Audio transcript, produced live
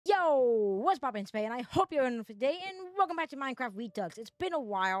What's poppin', Spay? And I hope you're in for today. And welcome back to Minecraft Redux. It's been a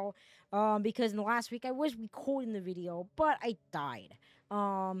while, because in the last week I was recording the video, but I died.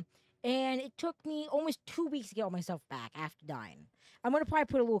 And it took me almost 2 weeks to get all myself back after dying. I'm gonna probably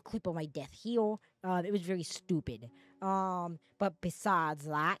put a little clip of my death here. It was very stupid. But besides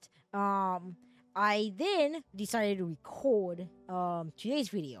that, I then decided to record today's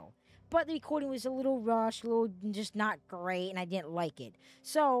video. But the recording was a little rushed, a little just not great, and I didn't like it.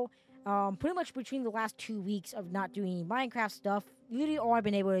 So, pretty much between the last 2 weeks of not doing any Minecraft stuff, literally all I've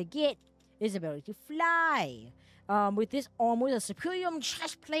been able to get is the ability to fly. With this armor, the Superium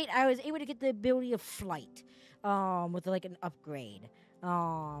chest plate, I was able to get the ability of flight, with like an upgrade.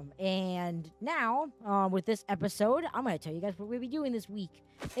 And now, with this episode, I'm gonna tell you guys what we'll be doing this week.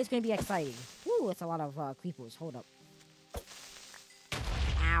 It's gonna be exciting. Woo, that's a lot of creepers. Hold up.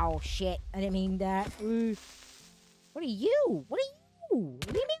 Ow, shit. I didn't mean that. What are you? What are you?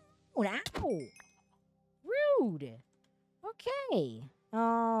 What do you mean? Ow. Rude. Okay.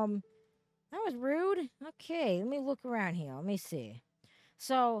 That was rude. Okay, let me look around here. Let me see.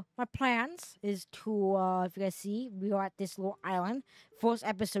 So, my plans is to, if you guys see, we are at this little island. First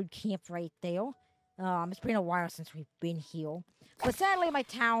episode camp right there. It's been a while since we've been here. But sadly, my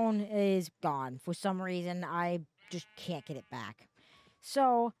town is gone. For some reason, I just can't get it back.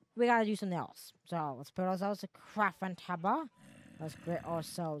 So, we gotta do something else. So, let's put ourselves a crafting table. Let's get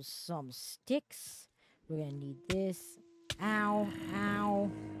ourselves some sticks. We're gonna need this. Ow,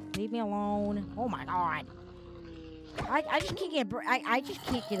 ow. Leave me alone. Oh my god. I just can't get I just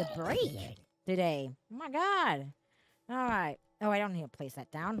can't get a break today. Oh my god. Alright. Oh, I don't need to place that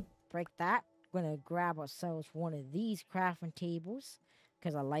down. Break that. We're gonna grab ourselves one of these crafting tables.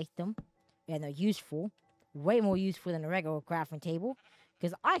 Because I like them. And they're useful. Way more useful than a regular crafting table.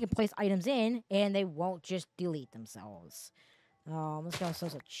 Because I can place items in and they won't just delete themselves. Let's get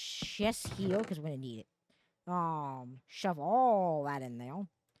ourselves a chest here because we're gonna need it. Shove all that in there.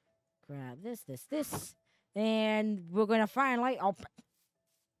 Grab this. And we're gonna finally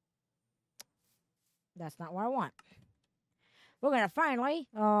that's not what I want. We're gonna finally,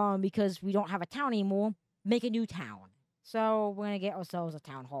 because we don't have a town anymore, make a new town. So we're gonna get ourselves a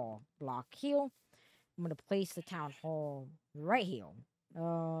town hall block here. I'm gonna place the town hall right here.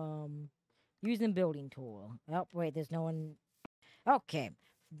 Using building tool. Oh, wait, there's no one. Okay.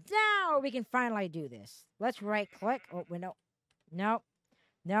 Now we can finally do this. Let's right click. Oh, wait, no. Nope.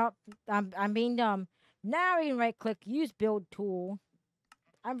 I'm being dumb. Now we can right click, use build tool.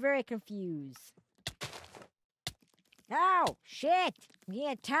 I'm very confused. Ow! Shit! I'm getting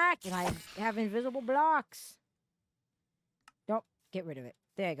attacked and I have invisible blocks. Don't get rid of it.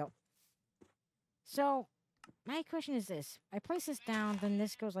 There you go. So, my question is this. I place this down, then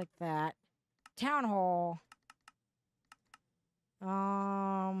this goes like that. Town hall.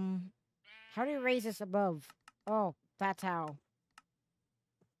 How do you raise this above? Oh, that's how.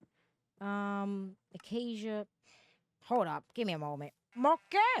 Acacia. Hold up. Give me a moment.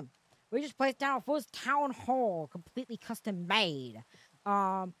 Okay. We just placed down our first town hall. Completely custom made.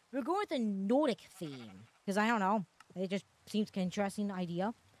 We're going with the Nordic theme. Because I don't know. It just seems an interesting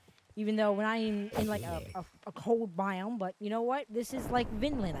idea. Even though we're not even in like a cold biome. But you know what? This is like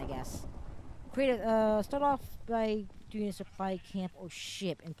Vinland, I guess. Start off by doing a supply camp or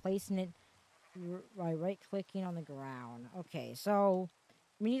ship and placing it by right-clicking on the ground. Okay, so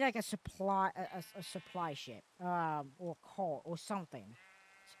we need like a supply ship, or cart or something.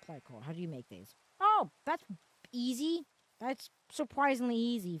 Supply cart. How do you make these? Oh, that's easy. That's surprisingly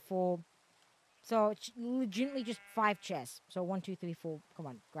easy for. So it's legitimately just 5 chests. So 1, 2, 3, 4. Come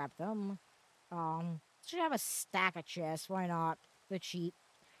on, grab them. Should have a stack of chests. Why not? They're cheap.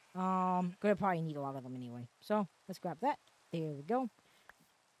 Gonna probably need a lot of them anyway. So, let's grab that. There we go.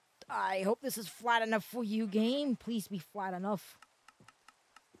 I hope this is flat enough for you, game. Please be flat enough.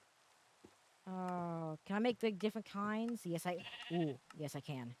 Can I make the different kinds? Yes, yes, I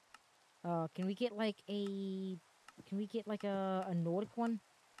can. Can we get like a Nordic one?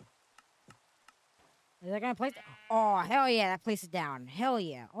 Is that gonna place? Oh, hell yeah, that places down. Hell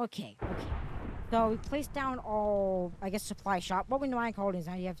yeah. Okay. So we placed down all, I guess, supply shop. What we mind calling is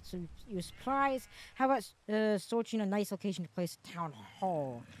how you have to use supplies. How about searching a nice location to place a town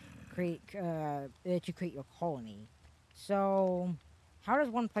hall, to create your colony. So, how does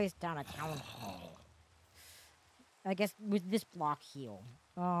one place down a town hall? I guess with this block here.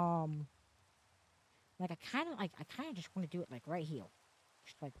 Like I kind of just want to do it like right here,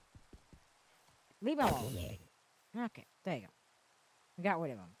 just like leave it alone. Okay, there you go. We got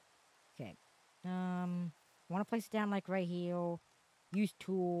rid of them. Okay. Want to place it down like right here. Use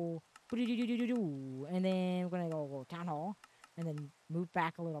tool. And then we're gonna go town hall, and then move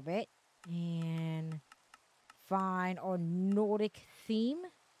back a little bit. And find our Nordic theme.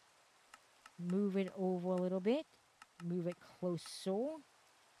 Move it over a little bit. Move it closer.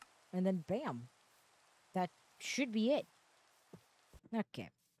 And then bam. That should be it. Okay.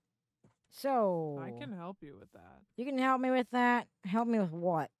 So I can help you with that. you can help me with that? Help me with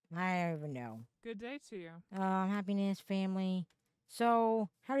what? I don't even know. Good day to you. Happiness, family. So,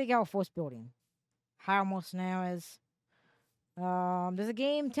 how do you go with force building? How almost now is does the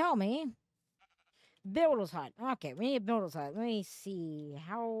game tell me? Builder's hut. Okay, we need a builder's hut. Let me see.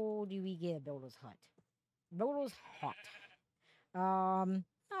 How do we get a builder's hut? Builder's hut.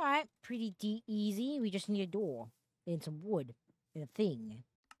 Alright, pretty easy. We just need a door and some wood and a thing.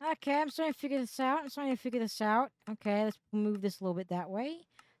 Okay, I'm starting to figure this out. Okay, let's move this a little bit that way.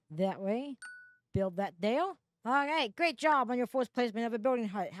 That way. Build that there. Alright, great job on your force placement of a building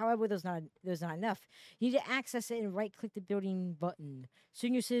hut. However, there's not enough. You need to access it and right-click the building button.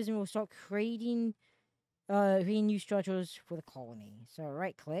 Soon your citizen will start creating new structures for the colony. So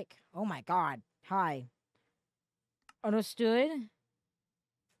right-click. Oh my god. Hi. Understood.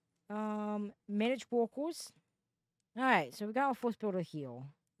 Manage workers. Alright, so we got our force builder here.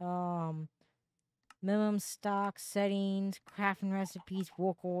 Minimum stock settings, crafting recipes,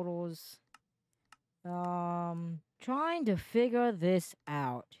 work orders. Trying to figure this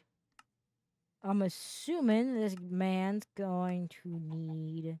out. I'm assuming this man's going to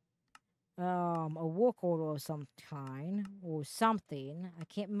need a work order of some kind or something. I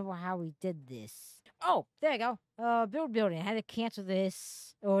can't remember how we did this. Oh, there you go. Build building. I had to cancel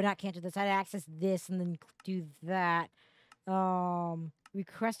this. Or not cancel this. I had to access this and then do that.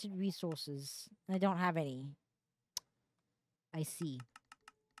 Requested resources. I don't have any. I see.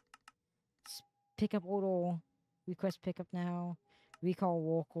 Pickup order. Request pickup now. Recall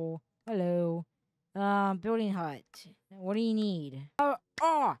worker. Hello. Building hut. What do you need?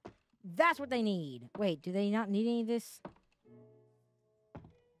 Oh! That's what they need. Wait, do they not need any of this?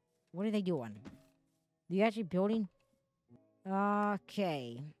 What are they doing? Are you actually building?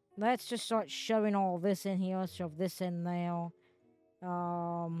 Okay. Let's just start shoving all this in here. Shove this in there.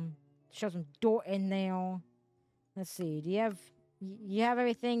 Shove some dirt in there. Let's see. Do you have... You have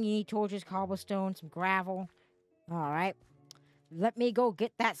everything? You need torches, cobblestone, some gravel. Alright. Let me go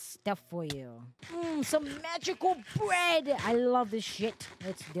get that stuff for you. Some magical bread! I love this shit.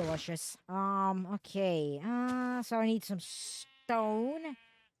 It's delicious. Okay. So I need some stone. I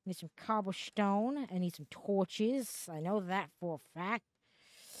need some cobblestone. I need some torches. I know that for a fact.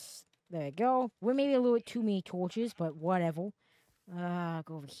 There you go. We're maybe a little bit too many torches, but whatever.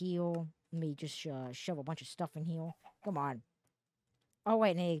 Go over here. Let me just shove a bunch of stuff in here. Come on. Oh,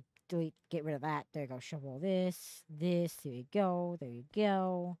 wait, no, delete, get rid of that. There you go. Shove all this. This. There you go. There you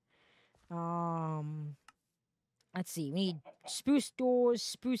go. Let's see. We need spruce doors,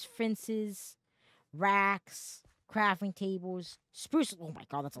 spruce fences, racks, crafting tables, spruce. Oh my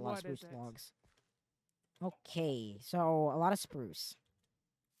god, that's a lot of spruce logs. Okay, so a lot of spruce.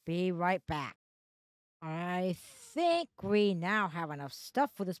 Be right back. I think we now have enough stuff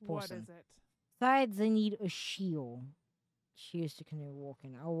for this person. What is it? Besides, they need a shield. Shields to continue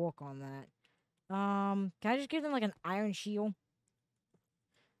walking. I'll work on that. Can I just give them like an iron shield?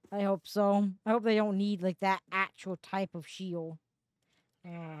 I hope so. I hope they don't need like that actual type of shield.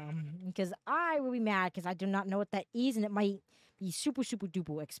 Because I will be mad because I do not know what that is and it might be super, super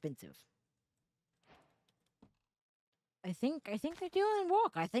duper expensive. I think they're doing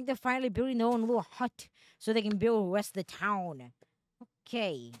work. I think they're finally building their own little hut so they can build the rest of the town.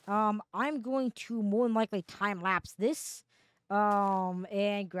 Okay. I'm going to more than likely time lapse this.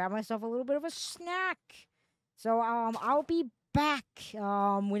 And grab myself a little bit of a snack. So, I'll be back,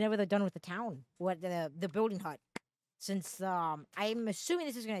 whenever they're done with the town. Or the building hut. Since, I'm assuming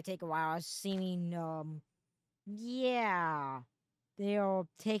this is gonna take a while. Assuming, yeah. They're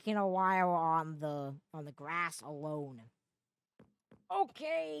taking a while on the grass alone.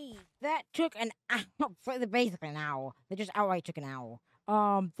 Okay, that took an hour, basically an hour. They just outright took an hour.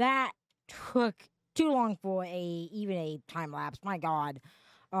 That took too long for even a time lapse. My God.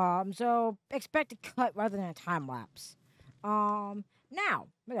 So expect a cut rather than a time lapse. Now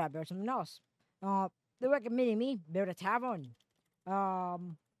we gotta build something else. They recommended me build a tavern. I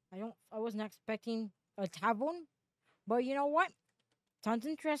wasn't expecting a tavern, but you know what? Sounds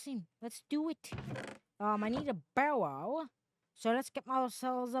interesting. Let's do it. I need a barrel. So let's get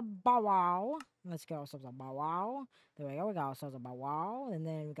ourselves a barrel. Let's get ourselves a barrel. There we go. We got ourselves a barrel. And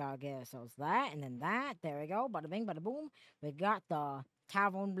then we gotta get ourselves that. And then that. There we go. Bada bing, bada boom. We got the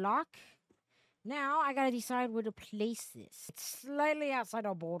tavern block. Now I gotta decide where to place this. It's slightly outside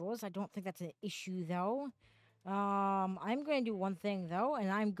our borders. I don't think that's an issue though. I'm going to do one thing though,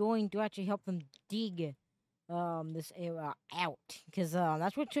 and I'm going to actually help them dig this area out because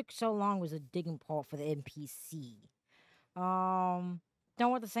that's what took so long was a digging part for the NPC. Um,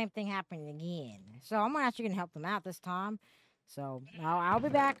 don't want the same thing happening again. So I'm actually gonna help them out this time. So I'll be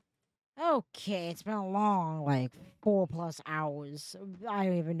back. Okay, it's been a long, like 4+ hours. I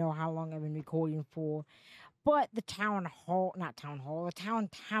don't even know how long I've been recording for. But the town hall, not town hall, the town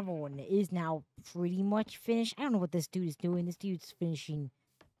tavern is now pretty much finished. I don't know what this dude is doing. This dude's finishing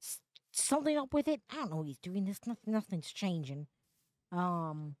s- something up with it. I don't know what he's doing. Nothing's changing.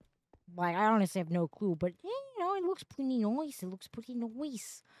 Um, like I honestly have no clue, but yeah, it looks pretty nice. It looks pretty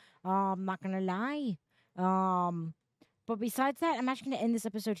nice. Not gonna lie. Um, but besides that, I'm actually gonna end this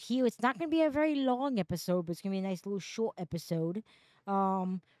episode here. It's not gonna be a very long episode, but it's gonna be a nice little short episode.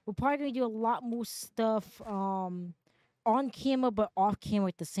 We're probably gonna do a lot more stuff. On camera but off camera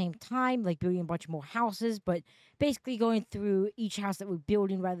at the same time, like building a bunch more houses, but basically going through each house that we're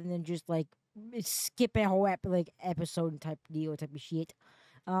building rather than just like skip a whole episode type deal type of shit.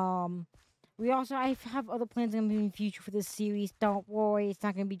 Um, I have other plans in the future for this series. Don't worry, it's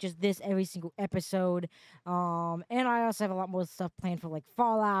not gonna be just this every single episode. And I also have a lot more stuff planned for like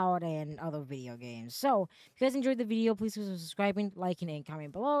Fallout and other video games. So if you guys enjoyed the video, please consider subscribing, liking, and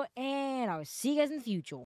commenting below. And I'll see you guys in the future.